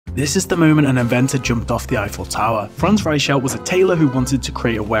This is the moment an inventor jumped off the Eiffel Tower. Franz Reichelt was a tailor who wanted to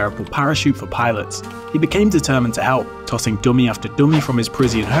create a wearable parachute for pilots. He became determined to help, tossing dummy after dummy from his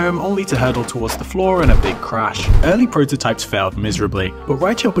Parisian home only to hurtle towards the floor in a big crash. Early prototypes failed miserably, but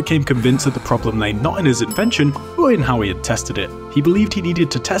Reichelt became convinced that the problem lay not in his invention, but in how he had tested it. He believed he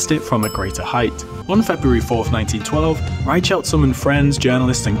needed to test it from a greater height. On February 4th, 1912, Reichelt summoned friends,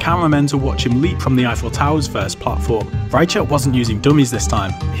 journalists and cameramen to watch him leap from the Eiffel Tower's first platform. Reichelt wasn't using dummies this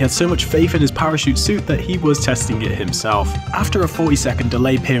time. He had so much faith in his parachute suit that he was testing it himself. After a 40-second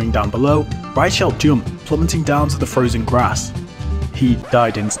delay peering down below, Reichelt jumped, plummeting down to the frozen grass. He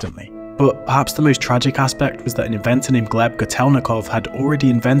died instantly. But perhaps the most tragic aspect was that an inventor named Gleb Kotelnikov had already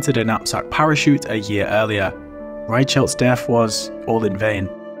invented a knapsack parachute a year earlier. Reichelt's death was all in vain.